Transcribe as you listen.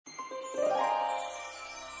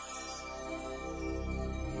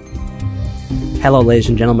Hello, ladies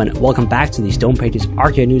and gentlemen. Welcome back to the Stone Pages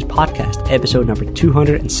Archaeo News Podcast, episode number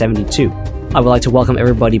 272. I would like to welcome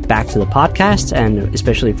everybody back to the podcast, and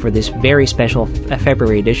especially for this very special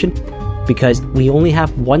February edition, because we only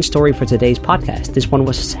have one story for today's podcast. This one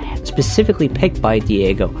was specifically picked by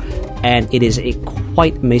Diego, and it is a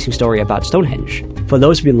quite amazing story about Stonehenge. For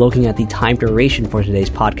those of you looking at the time duration for today's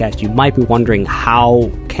podcast, you might be wondering, how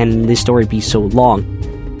can this story be so long?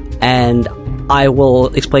 And I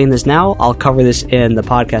will explain this now. I'll cover this in the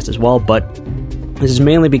podcast as well, but this is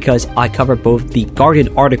mainly because I cover both the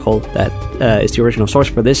Guardian article that is the original source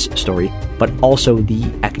for this story, but also the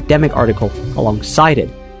academic article alongside it,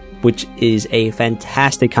 which is a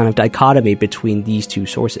fantastic kind of dichotomy between these two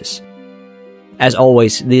sources. As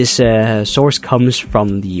always, this source comes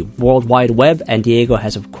from the World Wide Web, and Diego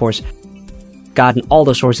has, of course, gotten all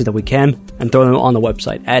the sources that we can and thrown them on the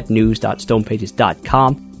website at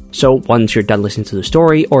news.stonepages.com. So once you're done listening to the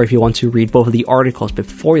story, or if you want to read both of the articles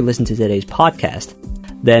before you listen to today's podcast,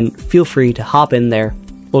 then feel free to hop in there,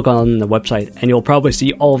 look on the website, and you'll probably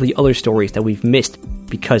see all the other stories that we've missed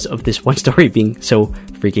because of this one story being so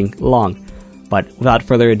freaking long. But without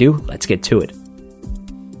further ado, let's get to it.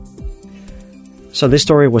 So this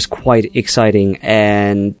story was quite exciting,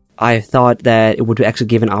 and I thought that it would actually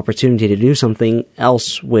give an opportunity to do something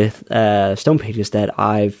else with Stone Pages that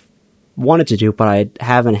I've wanted to do, but I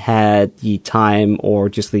haven't had the time or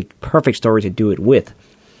just the perfect story to do it with.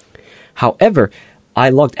 However, I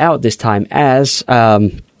lucked out this time as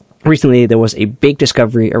recently there was a big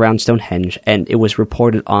discovery around Stonehenge, and it was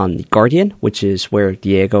reported on The Guardian, which is where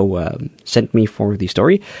Diego sent me for the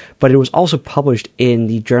story, but it was also published in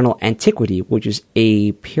the journal Antiquity, which is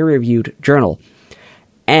a peer-reviewed journal.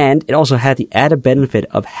 And it also had the added benefit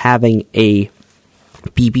of having a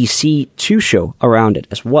BBC Two show around it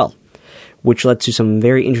as well, which led to some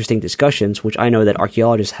very interesting discussions, which I know that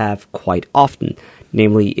archaeologists have quite often,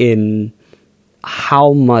 namely in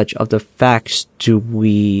how much of the facts do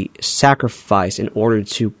we sacrifice in order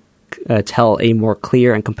to tell a more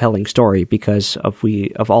clear and compelling story, because of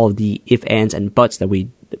all of the if, ands, and buts that we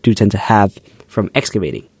do tend to have from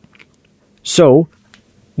excavating. So,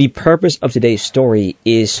 the purpose of today's story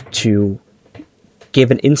is to give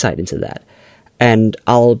an insight into that. And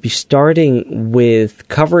I'll be starting with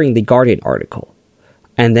covering the Guardian article,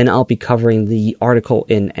 and then I'll be covering the article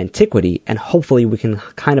in Antiquity, and hopefully we can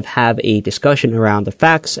kind of have a discussion around the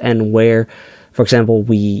facts and where, for example,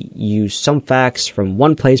 we use some facts from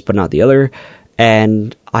one place but not the other,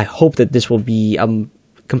 and I hope that this will be a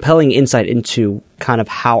compelling insight into kind of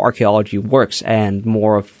how archaeology works, and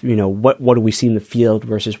more of, what do we see in the field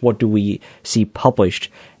versus what do we see published,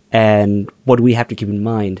 and what do we have to keep in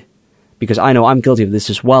mind. Because I know I'm guilty of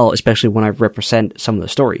this as well, especially when I represent some of the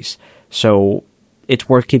stories. So it's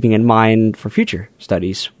worth keeping in mind for future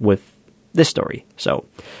studies with this story. So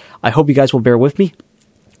I hope you guys will bear with me.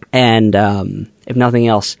 And if nothing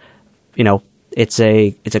else, it's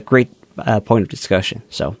a great point of discussion.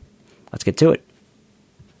 So let's get to it.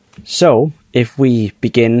 So if we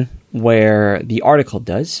begin where the article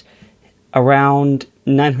does, around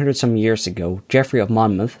 900 some years ago, Geoffrey of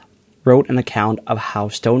Monmouth wrote an account of how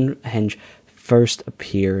Stonehenge first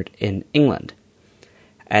appeared in England.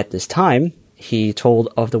 At this time, he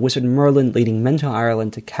told of the wizard Merlin leading men to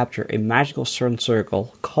Ireland to capture a magical stone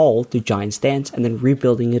circle called the Giant's Dance, and then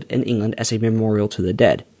rebuilding it in England as a memorial to the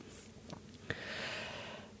dead.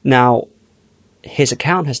 Now, his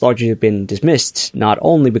account has largely been dismissed, not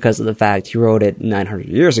only because of the fact he wrote it 900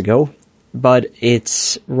 years ago, but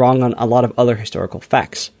it's wrong on a lot of other historical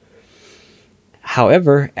facts.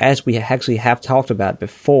 However, as we actually have talked about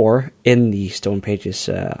before in the Stone Pages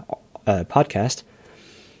podcast,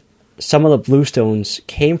 some of the bluestones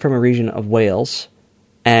came from a region of Wales,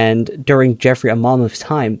 and during Geoffrey of Monmouth's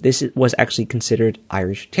time, this was actually considered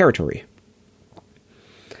Irish territory.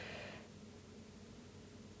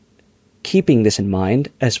 Keeping this in mind,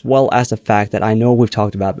 as well as the fact that I know we've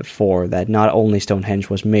talked about before that not only Stonehenge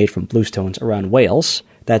was made from bluestones around Wales,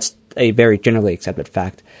 that's a very generally accepted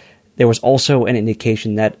fact, there was also an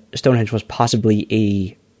indication that Stonehenge was possibly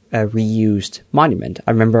a reused monument.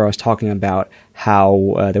 I remember I was talking about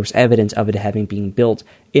how there was evidence of it having been built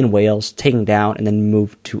in Wales, taken down, and then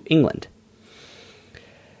moved to England.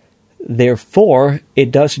 Therefore, it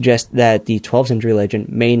does suggest that the 12th century legend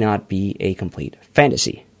may not be a complete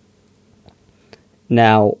fantasy.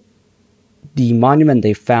 Now, the monument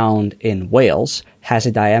they found in Wales has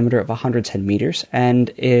a diameter of 110 meters, and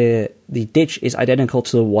the ditch is identical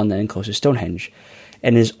to the one that encloses Stonehenge,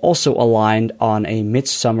 and is also aligned on a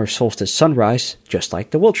midsummer solstice sunrise, just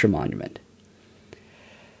like the Wiltshire Monument.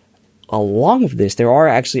 Along with this, there are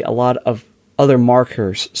actually a lot of other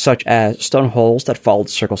markers, such as stone holes that follow the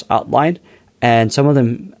circle's outline, and some of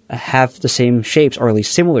them have the same shapes, or at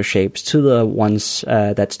least similar shapes, to the ones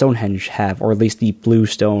that Stonehenge have, or at least the blue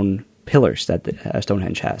stone pillars that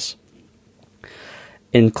Stonehenge has.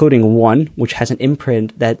 Including one which has an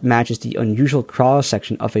imprint that matches the unusual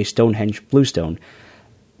cross-section of a Stonehenge bluestone,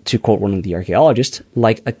 to quote one of the archaeologists,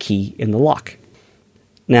 like a key in the lock.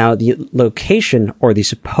 Now, the location, or the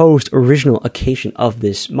supposed original location of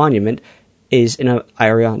this monument, is in an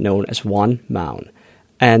area known as Wan Mawn.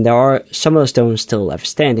 And there are some of the stones still left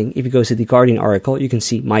standing. If you go to the Guardian article, you can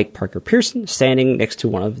see Mike Parker Pearson standing next to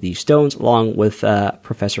one of these stones, along with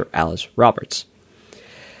Professor Alice Roberts.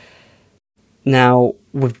 Now,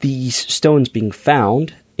 with these stones being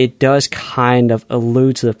found, it does kind of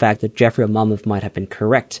allude to the fact that Geoffrey Monmouth might have been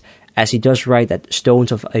correct, as he does write that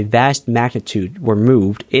stones of a vast magnitude were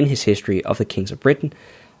moved in his history of the kings of Britain,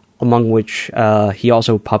 among which he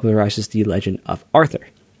also popularizes the legend of Arthur.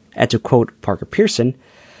 And to quote Parker Pearson,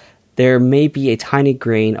 there may be a tiny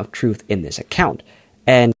grain of truth in this account,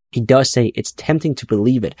 and he does say it's tempting to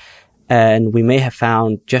believe it, and we may have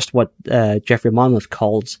found just what Geoffrey Monmouth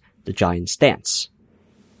calls the giant's dance.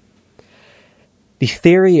 The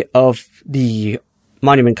theory of the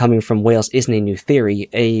monument coming from Wales isn't a new theory.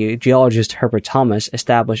 A geologist, Herbert Thomas,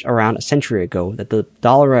 established around a century ago that the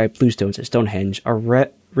dolerite bluestones at Stonehenge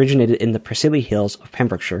originated in the Preseli Hills of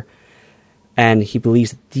Pembrokeshire, and he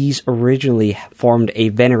believes that these originally formed a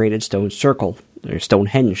venerated stone circle, or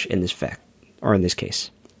Stonehenge in this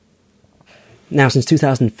case. Now, since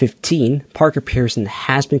 2015, Parker Pearson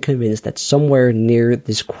has been convinced that somewhere near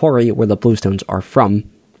this quarry where the bluestones are from,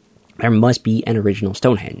 there must be an original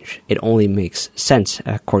Stonehenge. It only makes sense,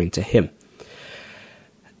 according to him.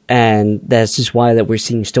 And this is why that we're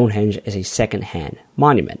seeing Stonehenge as a second-hand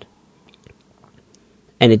monument.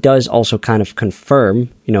 And it does also kind of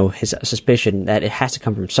confirm, his suspicion that it has to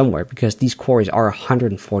come from somewhere, because these quarries are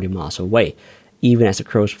 140 miles away, even as the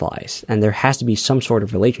crow flies, and there has to be some sort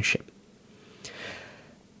of relationship.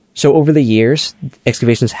 So over the years,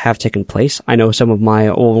 excavations have taken place. I know some of my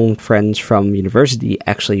old friends from university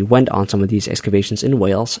actually went on some of these excavations in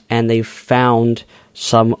Wales, and they found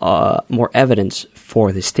some more evidence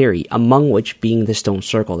for this theory, among which being the stone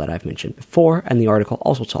circle that I've mentioned before, and the article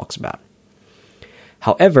also talks about.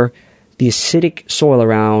 However, the acidic soil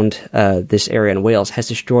around this area in Wales has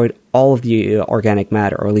destroyed all of the organic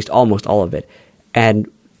matter, or at least almost all of it,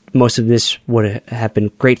 and most of this would have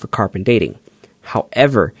been great for carbon dating.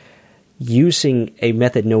 However, using a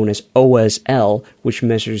method known as OSL, which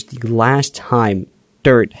measures the last time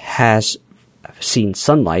dirt has seen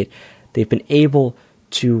sunlight, they've been able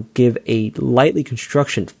to give a likely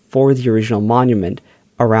construction for the original monument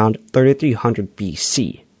around 3300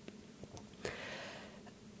 BC.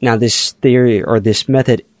 Now, this theory, or this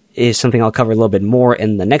method, is something I'll cover a little bit more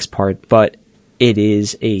in the next part, but it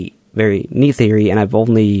is a very neat theory,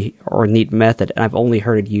 neat method, and I've only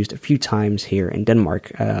heard it used a few times here in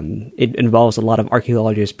Denmark. It involves a lot of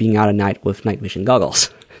archaeologists being out at night with night vision goggles,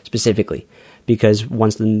 specifically, because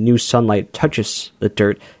once the new sunlight touches the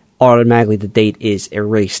dirt, automatically the date is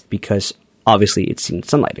erased, because obviously it's seen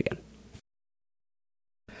sunlight again.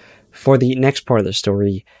 For the next part of the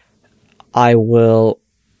story, I will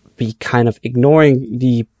be kind of ignoring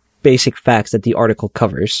the basic facts that the article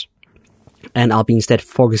covers, and I'll be instead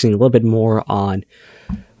focusing a little bit more on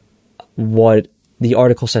what the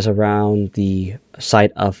article says around the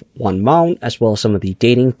site of Wan Mawn, as well as some of the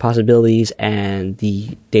dating possibilities and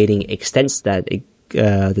the dating extents that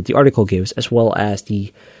the article gives, as well as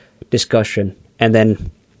the discussion, and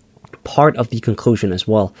then part of the conclusion as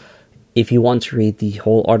well. If you want to read the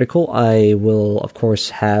whole article, I will, of course,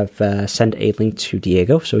 have sent a link to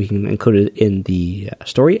Diego, so he can include it in the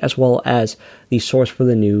story, as well as the source for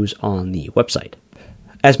the news on the website.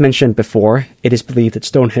 As mentioned before, it is believed that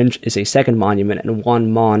Stonehenge is a second monument, and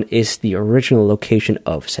Wan Mawn is the original location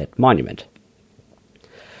of said monument.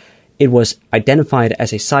 It was identified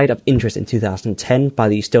as a site of interest in 2010 by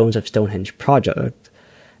the Stones of Stonehenge project,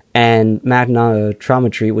 and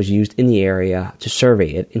magnetometry was used in the area to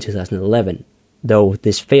survey it in 2011, though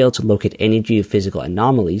this failed to locate any geophysical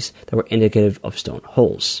anomalies that were indicative of stone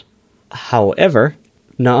holes. However,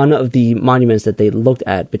 none of the monuments that they looked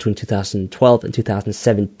at between 2012 and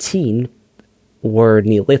 2017 were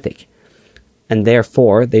Neolithic, and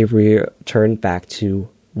therefore they returned back to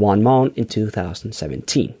Wan Mawn in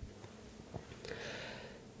 2017.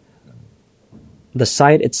 The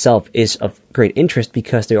site itself is of great interest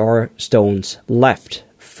because there are stones left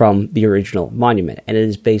from the original monument, and it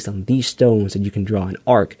is based on these stones that you can draw an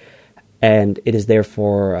arc, and it is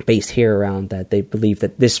therefore based here around that they believe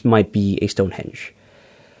that this might be a Stonehenge.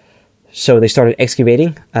 So they started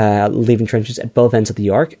excavating, leaving trenches at both ends of the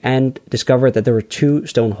arc, and discovered that there were 2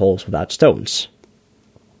 stone holes without stones.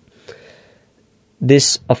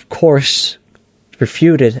 This, of course,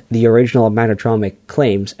 refuted the original magnetometric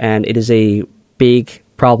claims, and it is a big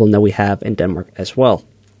problem that we have in Denmark as well.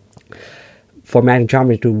 For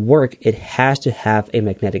magnetometry to work, it has to have a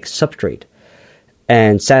magnetic substrate.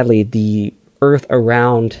 And sadly, the earth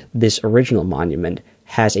around this original monument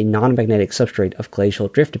has a non-magnetic substrate of glacial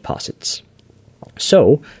drift deposits.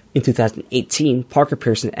 So, in 2018, Parker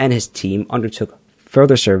Pearson and his team undertook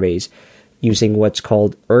further surveys using what's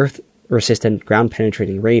called Earth-Resistant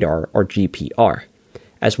Ground-Penetrating Radar, or GPR,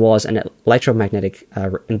 as well as an electromagnetic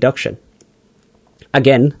induction.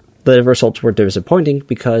 Again, the results were disappointing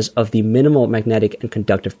because of the minimal magnetic and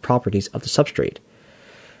conductive properties of the substrate.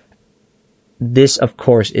 This, of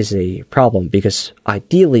course, is a problem because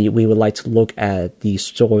ideally we would like to look at the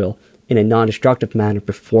soil in a non-destructive manner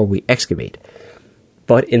before we excavate.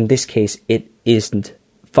 But in this case, it isn't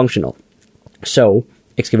functional. So,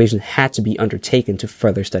 excavation had to be undertaken to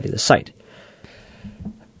further study the site.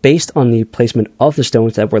 Based on the placement of the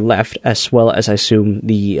stones that were left, as well as I assume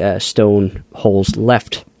the stone holes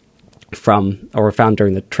left from or were found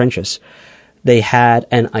during the trenches, they had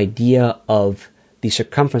an idea of the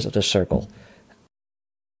circumference of the circle.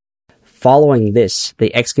 Following this,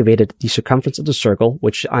 they excavated the circumference of the circle,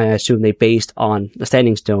 which I assume they based on the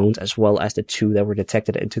standing stones as well as the 2 that were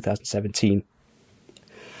detected in 2017,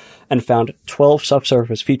 and found 12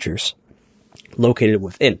 subsurface features located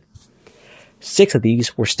within. 6 of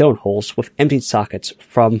these were stone holes with emptied sockets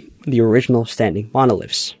from the original standing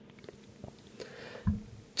monoliths.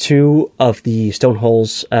 2 of the stone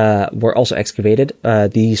holes were also excavated.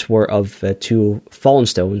 These were of 2 fallen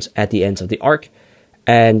stones at the ends of the arc,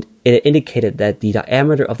 and it indicated that the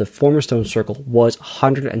diameter of the former stone circle was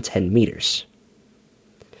 110 meters.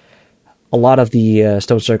 A lot of the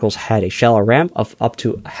stone circles had a shallow ramp of up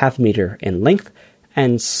to half a meter in length,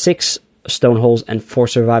 and 6 stone holes and 4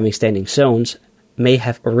 surviving standing stones may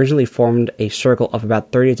have originally formed a circle of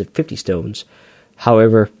about 30 to 50 stones.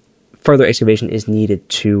 However, further excavation is needed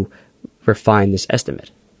to refine this estimate.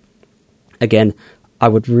 Again, I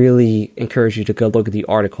would really encourage you to go look at the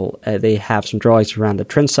article. They have some drawings around the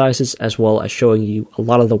trench sizes, as well as showing you a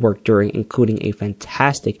lot of the work during, including a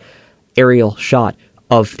fantastic aerial shot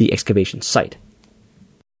of the excavation site.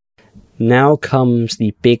 Now comes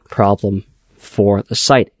the big problem for the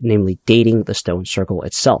site, namely dating the stone circle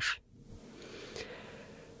itself.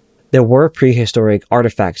 There were prehistoric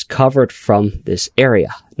artifacts covered from this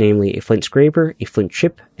area, namely a flint scraper, a flint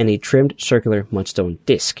chip, and a trimmed circular mudstone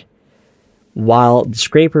disc. While the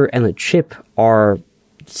scraper and the chip are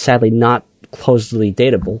sadly not closely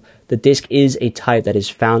datable, the disc is a type that is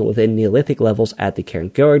found within Neolithic levels at the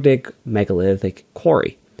Cairngordig megalithic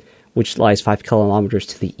quarry, which lies 5 kilometers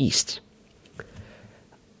to the east.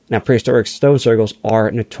 Now, prehistoric stone circles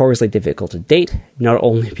are notoriously difficult to date, not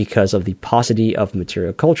only because of the paucity of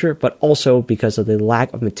material culture, but also because of the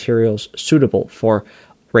lack of materials suitable for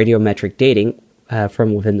radiometric dating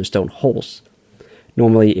from within the stone holes.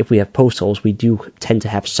 Normally, if we have post holes, we do tend to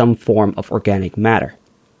have some form of organic matter.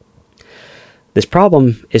 This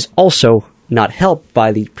problem is also not helped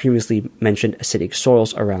by the previously mentioned acidic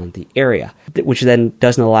soils around the area, which then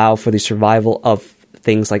doesn't allow for the survival of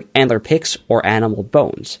things like antler picks or animal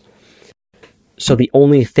bones. So the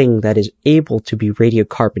only thing that is able to be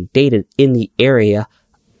radiocarbon dated in the area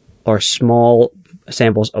are small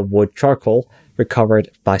samples of wood charcoal recovered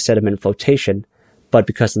by sediment flotation, but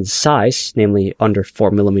because of the size, namely under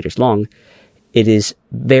 4 millimeters long, it is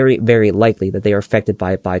very, very likely that they are affected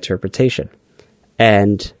by bioturbitation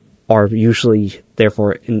and are usually,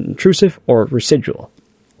 therefore, intrusive or residual.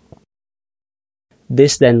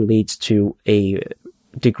 This then leads to a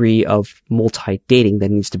degree of multi-dating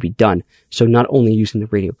that needs to be done. So not only using the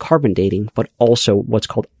radiocarbon dating, but also what's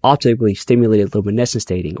called optically stimulated luminescence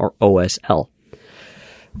dating, or OSL.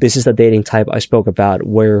 This is the dating type I spoke about,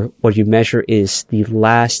 where what you measure is the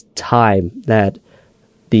last time that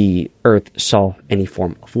the Earth saw any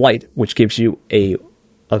form of light, which gives you a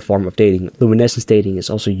form of dating. Luminescence dating is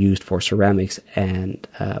also used for ceramics and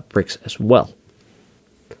bricks as well.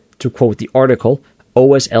 To quote the article,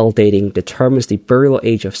 OSL dating determines the burial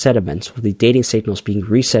age of sediments, with the dating signals being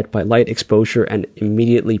reset by light exposure and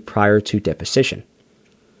immediately prior to deposition.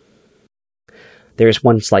 There is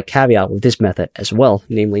one slight caveat with this method as well,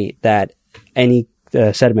 namely that any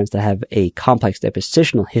sediments that have a complex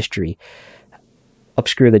depositional history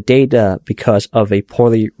obscure the data because of a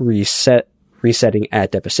poorly resetting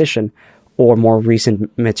at deposition, or more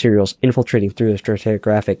recent materials infiltrating through the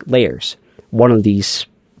stratigraphic layers. One of these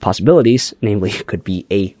possibilities, namely it could be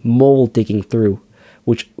a mole digging through,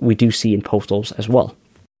 which we do see in postals as well.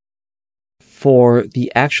 For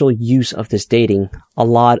the actual use of this dating, a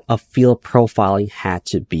lot of field profiling had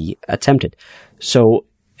to be attempted. So,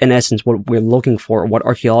 in essence, what we're looking for, what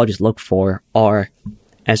archaeologists look for, are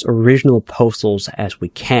as original postals as we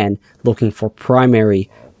can, looking for primary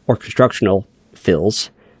or constructional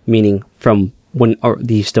fills, meaning from when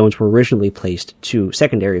these stones were originally placed, to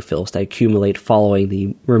secondary fills that accumulate following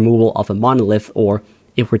the removal of a monolith, or,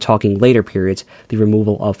 if we're talking later periods, the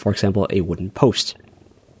removal of, for example, a wooden post.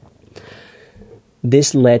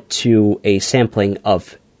 This led to a sampling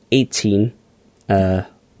of 18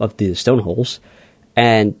 of the stone holes,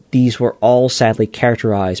 and these were all sadly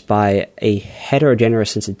characterized by a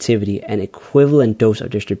heterogeneous sensitivity and equivalent dose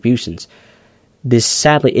of distributions. This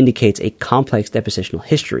sadly indicates a complex depositional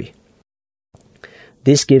history.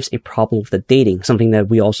 This gives a problem with the dating, something that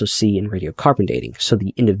we also see in radiocarbon dating. So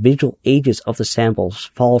the individual ages of the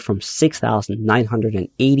samples fall from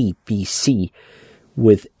 6,980 BC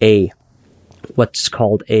with what's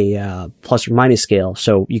called a plus or minus scale.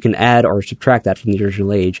 So you can add or subtract that from the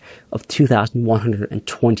original age of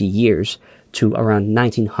 2,120 years to around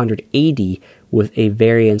 1980 with a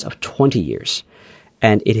variance of 20 years.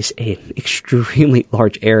 And it is an extremely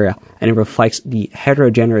large area, and it reflects the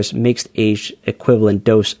heterogeneous mixed age equivalent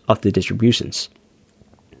dose of the distributions.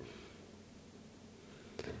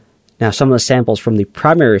 Now, some of the samples from the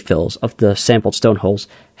primary fills of the sampled stone holes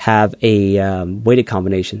have a weighted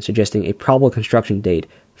combination suggesting a probable construction date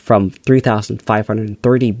from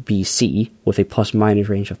 3,530 BC with a plus-minus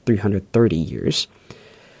range of 330 years.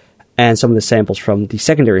 And some of the samples from the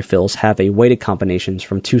secondary fills have a weighted combinations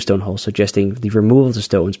from two stone holes suggesting the removal of the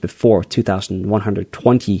stones before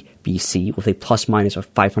 2,120 BC with a plus-minus of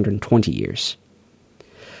 520 years.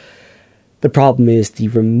 The problem is the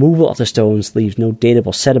removal of the stones leaves no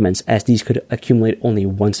datable sediments, as these could accumulate only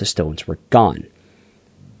once the stones were gone.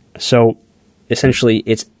 So, essentially,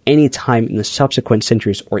 it's any time in the subsequent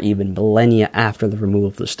centuries or even millennia after the removal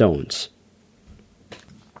of the stones.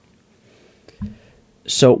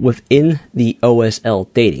 So, within the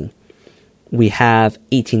OSL dating, we have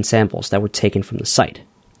 18 samples that were taken from the site.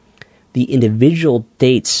 The individual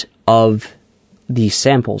dates of these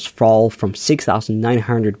samples fall from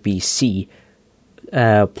 6,900 BC,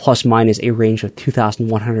 plus minus a range of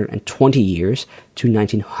 2,120 years, to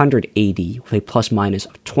 1900 AD, with a plus minus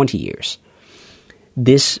of 20 years.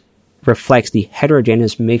 This reflects the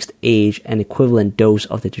heterogeneous mixed age and equivalent dose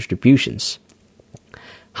of the distributions.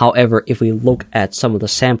 However, if we look at some of the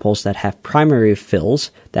samples that have primary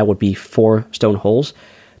fills, that would be 4 stone holes,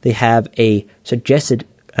 they have a suggested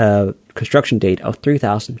construction date of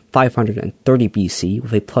 3,530 BC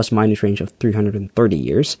with a plus-minus range of 330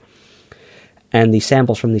 years. And the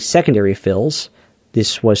samples from the secondary fills,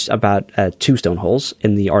 this was about 2 stone holes,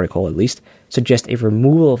 in the article at least, suggest a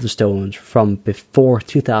removal of the stones from before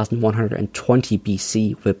 2,120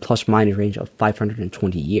 BC with a plus-minus range of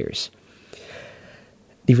 520 years.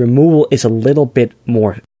 The removal is a little bit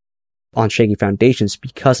more on shaky foundations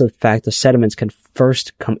because of the fact the sediments can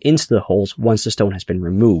first come into the holes once the stone has been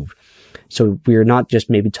removed. So we're not just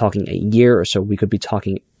maybe talking a year or so, we could be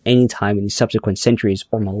talking any time in the subsequent centuries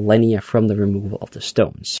or millennia from the removal of the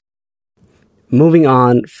stones. Moving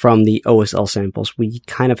on from the OSL samples, we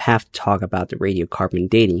kind of have to talk about the radiocarbon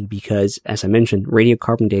dating because, as I mentioned,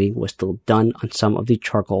 radiocarbon dating was still done on some of the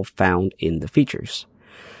charcoal found in the features.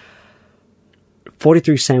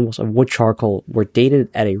 43 samples of wood charcoal were dated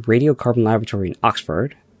at a radiocarbon laboratory in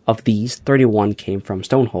Oxford. Of these, 31 came from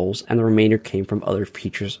stone holes, and the remainder came from other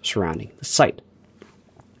features surrounding the site.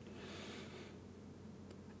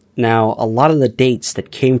 Now, a lot of the dates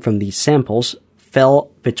that came from these samples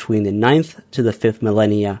fell between the 9th to the 5th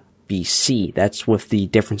millennia BC. That's with the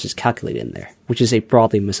differences calculated in there, which is a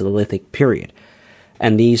broadly Mesolithic period.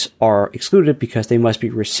 And these are excluded because they must be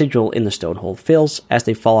residual in the stone hole fills, as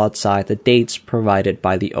they fall outside the dates provided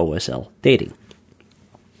by the OSL dating.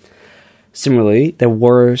 Similarly, there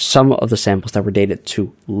were some of the samples that were dated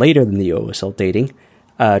to later than the OSL dating,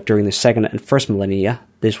 during the 2nd and 1st millennia.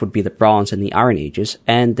 This would be the Bronze and the Iron Ages,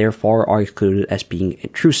 and therefore are excluded as being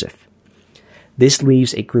intrusive. This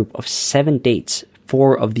leaves a group of 7 dates,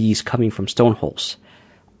 4 of these coming from stone holes.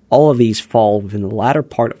 All of these fall within the latter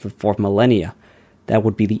part of the 4th millennia. That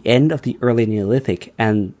would be the end of the early Neolithic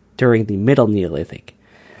and during the middle Neolithic.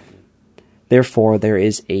 Therefore, there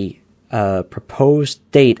is a proposed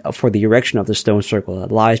date for the erection of the stone circle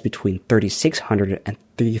that lies between 3,600 and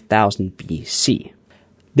 3,000 BC.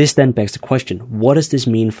 This then begs the question, what does this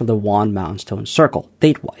mean for the Wan Mountain stone circle,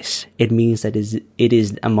 date-wise? It means that it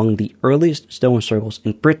is among the earliest stone circles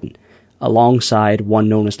in Britain, alongside one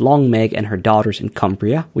known as Long Meg and her daughters in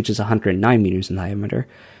Cumbria, which is 109 meters in diameter,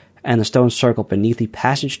 and the stone circle beneath the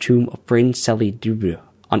passage tomb of Bryn Celli Dubh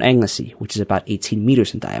on Anglesey, which is about 18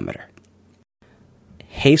 meters in diameter.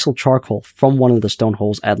 Hazel charcoal from one of the stone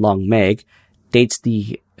holes at Long Meg dates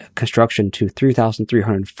the construction to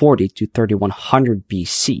 3340 to 3100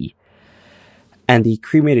 BC, and the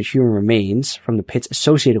cremated human remains from the pits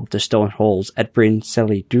associated with the stone holes at Bryn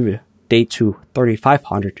Celli Dubh date to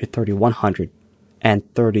 3500 to 3100 and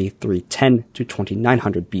 3310 to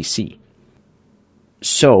 2900 BC.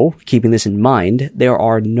 So, keeping this in mind, there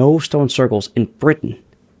are no stone circles in Britain,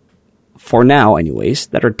 for now anyways,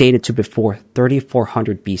 that are dated to before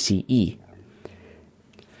 3400 BCE.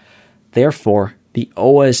 Therefore, the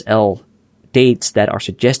OSL dates that are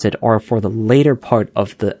suggested are for the later part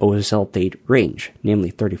of the OSL date range, namely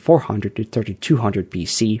 3400 to 3200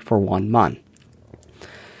 BC for Wan Man.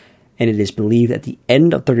 And it is believed at the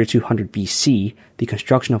end of 3200 BC, the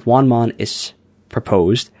construction of Wan Man is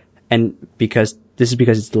proposed, and because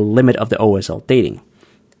it's the limit of the OSL dating.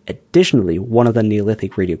 Additionally, one of the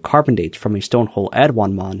Neolithic radiocarbon dates from a stone hole at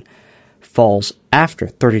Wan Man falls after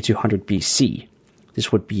 3200 BC.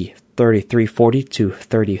 This would be 3340 to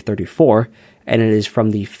 3034, and it is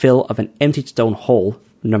from the fill of an emptied stone hole,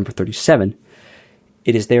 number 37.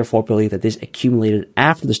 It is therefore believed that this accumulated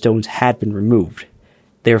after the stones had been removed.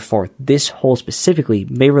 Therefore, this hole specifically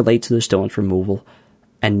may relate to the stone's removal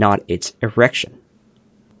and not its erection.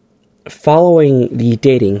 Following the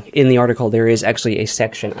dating, in the article there is actually a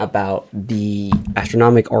section about the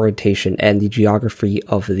astronomic orientation and the geography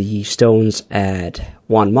of the stones at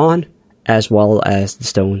Wan Man, as well as the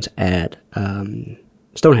stones at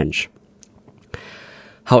Stonehenge.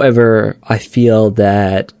 However, I feel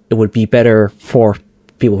that it would be better for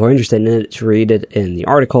people who are interested in it to read it in the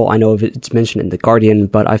article. I know it's mentioned in The Guardian,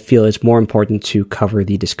 but I feel it's more important to cover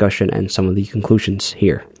the discussion and some of the conclusions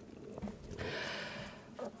here.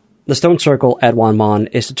 The stone circle at Wan Man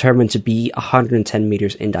is determined to be 110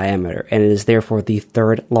 meters in diameter, and it is therefore the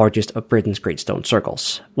third largest of Britain's Great Stone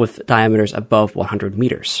Circles, with diameters above 100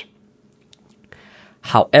 meters.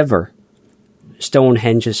 However,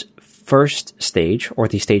 Stonehenge's first stage, or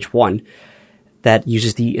the stage 1, that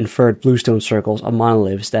uses the inferred bluestone circles of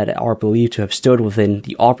monoliths that are believed to have stood within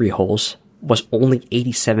the Aubrey holes, was only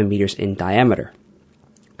 87 meters in diameter.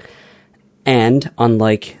 And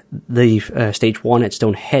unlike the stage 1 at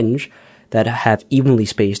Stonehenge that have evenly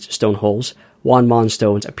spaced stone holes, Wan Man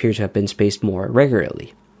stones appear to have been spaced more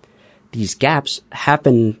irregularly. These gaps have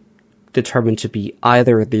been determined to be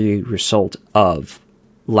either the result of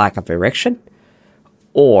lack of erection,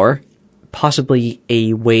 or possibly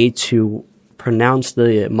a way to pronounce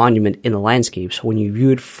the monument in the landscape, so when you view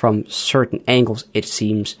it from certain angles, it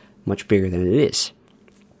seems much bigger than it is.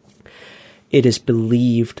 It is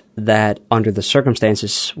believed that under the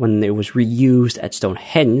circumstances when it was reused at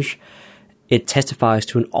Stonehenge, it testifies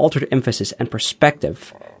to an altered emphasis and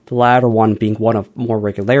perspective, the latter one being one of more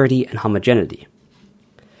regularity and homogeneity.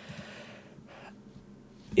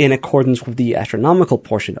 In accordance with the astronomical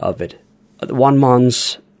portion of it, Wan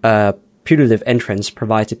Man's putative entrance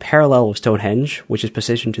provides a parallel with Stonehenge, which is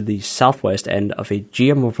positioned to the southwest end of a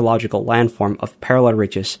geomorphological landform of parallel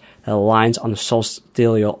ridges that aligns on the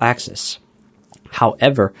solstitial axis.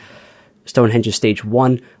 However, Stonehenge's stage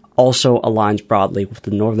 1 also aligns broadly with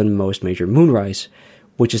the northernmost major moonrise,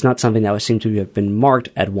 which is not something that would seem to have been marked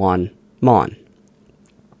at Wan Man.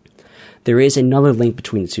 There is another link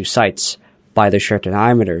between the two sites by their shared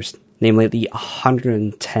diameters, namely the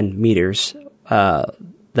 110 meters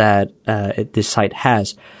that this site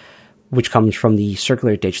has, which comes from the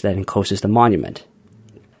circular ditch that encloses the monument.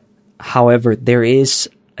 However, there is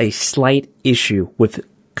a slight issue with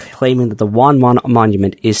claiming that the Wan Man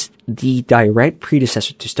monument is the direct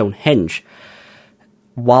predecessor to Stonehenge.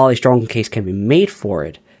 While a strong case can be made for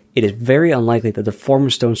it, it is very unlikely that the former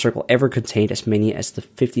stone circle ever contained as many as the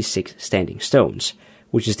 56 standing stones,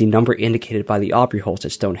 which is the number indicated by the Aubrey holes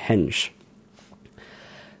at Stonehenge.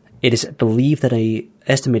 It is believed that an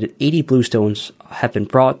estimated 80 bluestones have been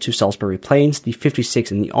brought to Salisbury Plains, the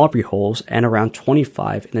 56 in the Aubrey holes, and around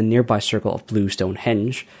 25 in the nearby circle of Blue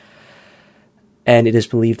Stonehenge. And it is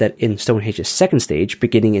believed that in Stonehenge's second stage,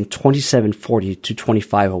 beginning in 2740 to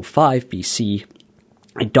 2505 BC,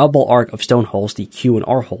 a double arc of stone holes, the Q and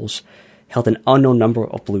R holes, held an unknown number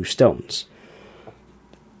of blue stones.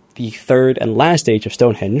 The third and last stage of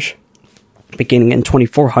Stonehenge, beginning in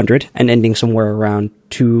 2400 and ending somewhere around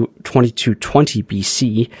 2220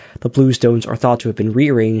 BC, the blue stones are thought to have been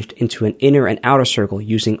rearranged into an inner and outer circle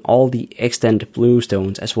using all the extant blue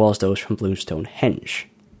stones as well as those from Blue Stonehenge.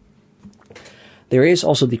 There is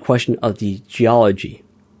also the question of the geology.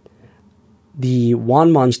 The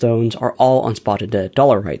Wanman stones are all unspotted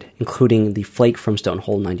dolerite, including the flake from Stone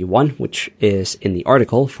Hole 91, which is in the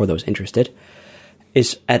article for those interested,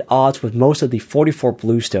 is at odds with most of the 44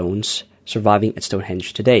 blue stones surviving at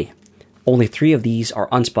Stonehenge today. Only 3 of these are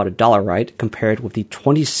unspotted dolerite compared with the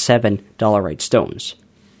 27 dolerite stones.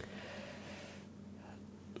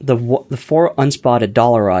 The 4 unspotted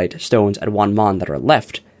dolerite stones at Wanman that are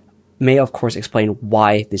left may of course explain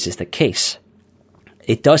why this is the case.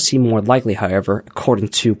 It does seem more likely, however, according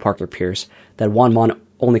to Parker Pierce, that Wanman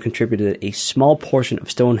only contributed a small portion of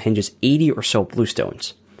Stonehenge's 80 or so blue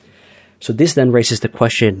stones. So this then raises the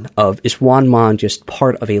question of, is Wanman just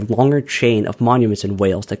part of a longer chain of monuments in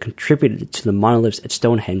Wales that contributed to the monoliths at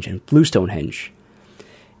Stonehenge and Blue Stonehenge?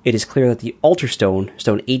 It is clear that the altar stone,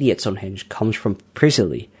 stone 80 at Stonehenge, comes from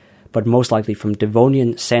Preseli, but most likely from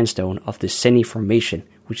Devonian sandstone of the Ceni Formation,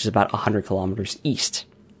 which is about 100 kilometers east.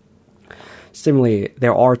 Similarly,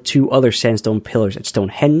 there are 2 other sandstone pillars at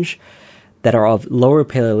Stonehenge that are of Lower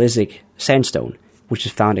Paleolithic sandstone, which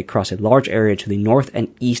is found across a large area to the north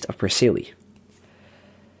and east of Preseli.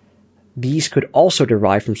 These could also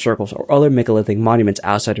derive from circles or other megalithic monuments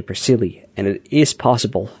outside of Preseli, and it is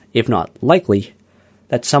possible, if not likely,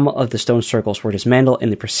 that some of the stone circles were dismantled in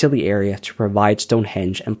the Preseli area to provide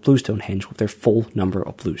Stonehenge and Blue Stonehenge with their full number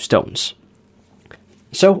of blue stones.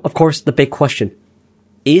 So, of course, the big question,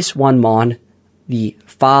 is Wanman the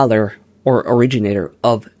father or originator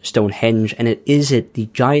of Stonehenge, and is it the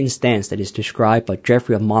giant stance that is described by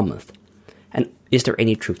Geoffrey of Monmouth? And is there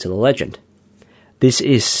any truth to the legend? This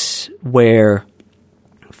is where,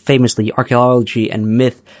 famously, archaeology and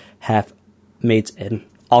myth have made an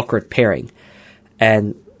awkward pairing,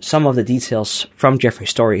 and some of the details from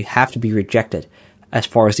Geoffrey's story have to be rejected as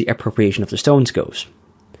far as the appropriation of the stones goes.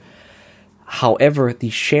 However, the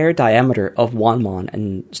shared diameter of Wanman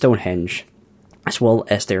and Stonehenge, as well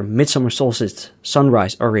as their midsummer solstice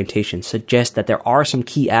sunrise orientation, suggest that there are some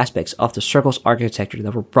key aspects of the circle's architecture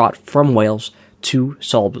that were brought from Wales to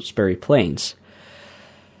Salisbury Plains.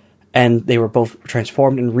 And they were both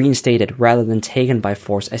transformed and reinstated rather than taken by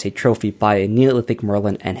force as a trophy by a Neolithic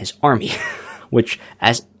Merlin and his army. Which,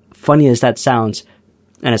 as funny as that sounds,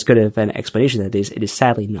 and as good of an explanation that it is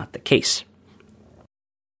sadly not the case.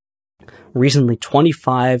 Recently,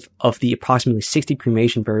 25 of the approximately 60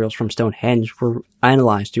 cremation burials from Stonehenge were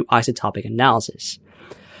analyzed through isotopic analysis.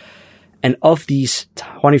 And of these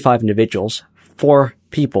 25 individuals, 4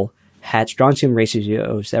 people had strontium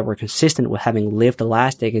ratios that were consistent with having lived the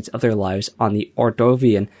last decades of their lives on the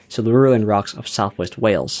Ordovian Silurian rocks of southwest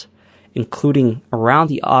Wales, including around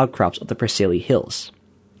the outcrops of the Preseli Hills.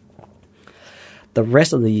 The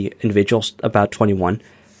rest of the individuals, about 21,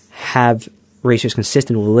 have ratios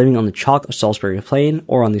consistent with living on the chalk of Salisbury Plain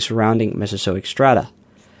or on the surrounding Mesozoic strata.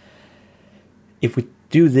 If we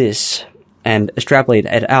do this and extrapolate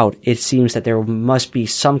it out, it seems that there must be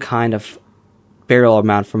some kind of burial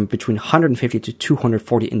amount from between 150 to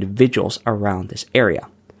 240 individuals around this area,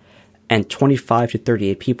 and 25 to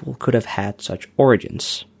 38 people could have had such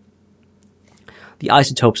origins. The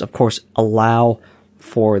isotopes, of course, allow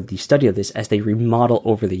for the study of this as they remodel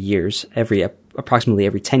over the years, approximately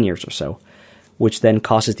every 10 years or so, which then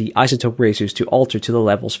causes the isotope ratios to alter to the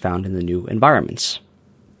levels found in the new environments.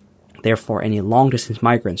 Therefore, any long-distance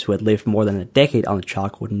migrants who had lived more than a decade on the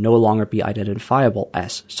chalk would no longer be identifiable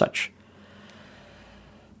as such.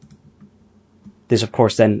 This, of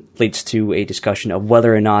course, then leads to a discussion of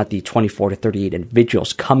whether or not the 24 to 38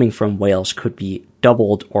 individuals coming from Wales could be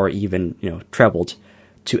doubled or even, trebled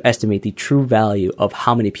to estimate the true value of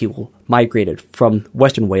how many people migrated from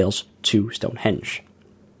Western Wales to Stonehenge.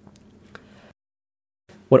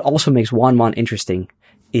 What also makes Wanman interesting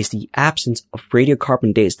is the absence of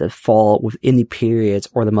radiocarbon dates that fall within the periods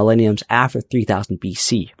or the millenniums after 3000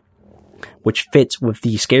 BC, which fits with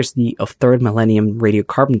the scarcity of 3rd millennium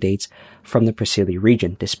radiocarbon dates from the Preseli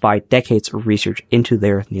region, despite decades of research into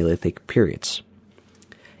their Neolithic periods.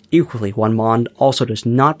 Equally, Wanman also does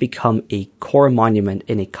not become a core monument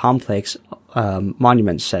in a complex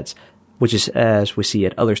monument sets, which is as we see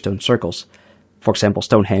at other stone circles. For example,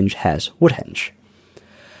 Stonehenge has Woodhenge.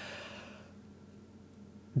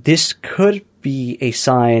 This could be a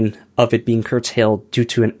sign of it being curtailed due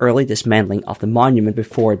to an early dismantling of the monument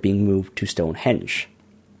before it being moved to Stonehenge.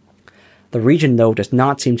 The region, though, does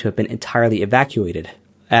not seem to have been entirely evacuated,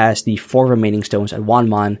 as the 4 remaining stones at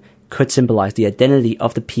Wanman could symbolize the identity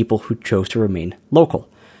of the people who chose to remain local,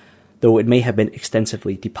 though it may have been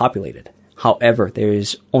extensively depopulated. However, there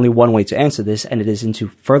is only one way to answer this, and it is into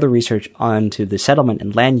further research onto the settlement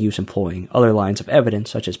and land use employing other lines of evidence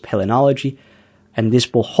such as palynology, and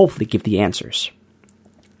this will hopefully give the answers.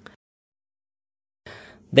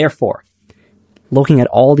 Therefore, Looking at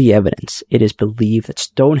all the evidence, it is believed that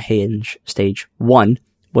Stonehenge Stage 1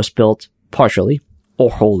 was built partially,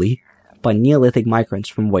 or wholly, by Neolithic migrants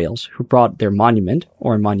from Wales who brought their monument,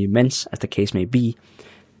 or monuments as the case may be,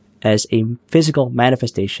 as a physical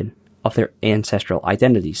manifestation of their ancestral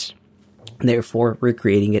identities, therefore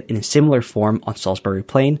recreating it in a similar form on Salisbury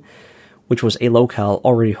Plain, which was a locale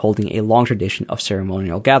already holding a long tradition of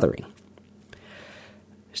ceremonial gathering.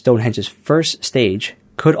 Stonehenge's first stage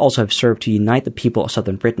could also have served to unite the people of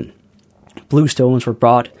southern Britain. Blue stones were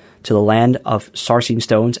brought to the land of Saracen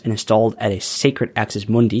stones and installed at a sacred axis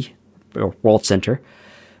mundi, or world center,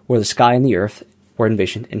 where the sky and the earth were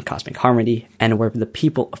envisioned in cosmic harmony, and where the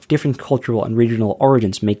people of different cultural and regional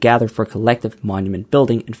origins may gather for collective monument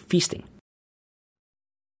building and feasting.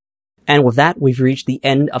 And with that, we've reached the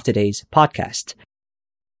end of today's podcast.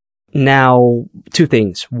 Now, two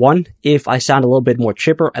things. One, if I sound a little bit more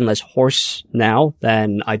chipper and less hoarse now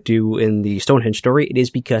than I do in the Stonehenge story, it is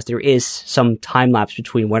because there is some time lapse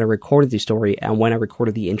between when I recorded the story and when I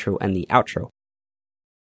recorded the intro and the outro.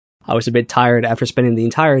 I was a bit tired after spending the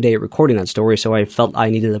entire day recording that story, so I felt I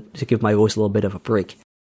needed to give my voice a little bit of a break.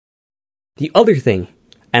 The other thing,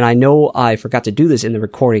 and I know I forgot to do this in the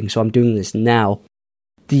recording, so I'm doing this now,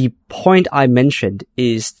 the point I mentioned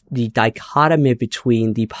is the dichotomy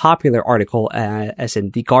between the popular article, as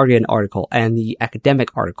in the Guardian article, and the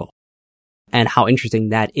academic article, and how interesting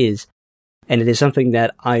that is. And it is something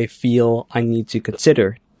that I feel I need to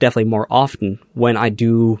consider definitely more often when I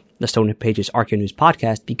do the Stonehenge Pages Archaeonews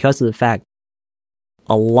podcast, because of the fact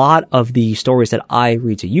a lot of the stories that I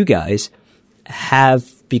read to you guys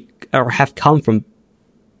have come from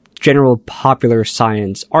general popular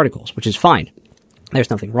science articles, which is fine. There's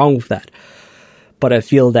nothing wrong with that. But I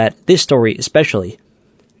feel that this story especially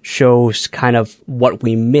shows kind of what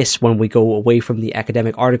we miss when we go away from the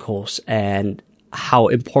academic articles and how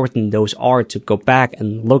important those are to go back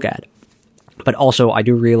and look at. But also, I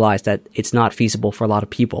do realize that it's not feasible for a lot of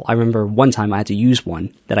people. I remember one time I had to use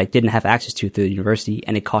one that I didn't have access to through the university,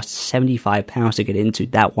 and it cost £75 to get into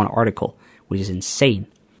that one article, which is insane.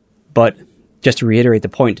 But just to reiterate the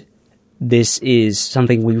point, this is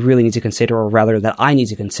something we really need to consider, or rather that I need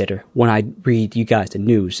to consider when I read you guys the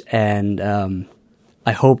news. And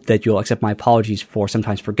I hope that you'll accept my apologies for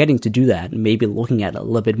sometimes forgetting to do that, and maybe looking at it a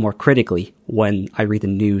little bit more critically when I read the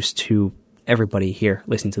news to everybody here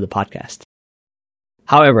listening to the podcast.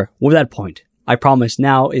 However, with that point, I promise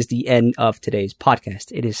now is the end of today's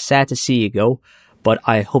podcast. It is sad to see you go, but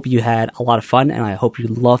I hope you had a lot of fun, and I hope you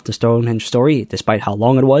loved the Stonehenge story, despite how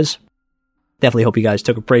long it was. Definitely hope you guys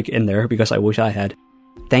took a break in there, because I wish I had.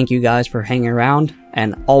 Thank you guys for hanging around,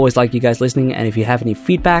 and always like you guys listening, and if you have any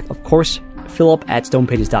feedback, of course,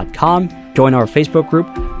 philip@stonepages.com. Join our Facebook group.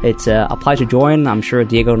 It's apply to join. I'm sure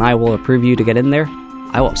Diego and I will approve you to get in there.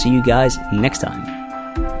 I will see you guys next time.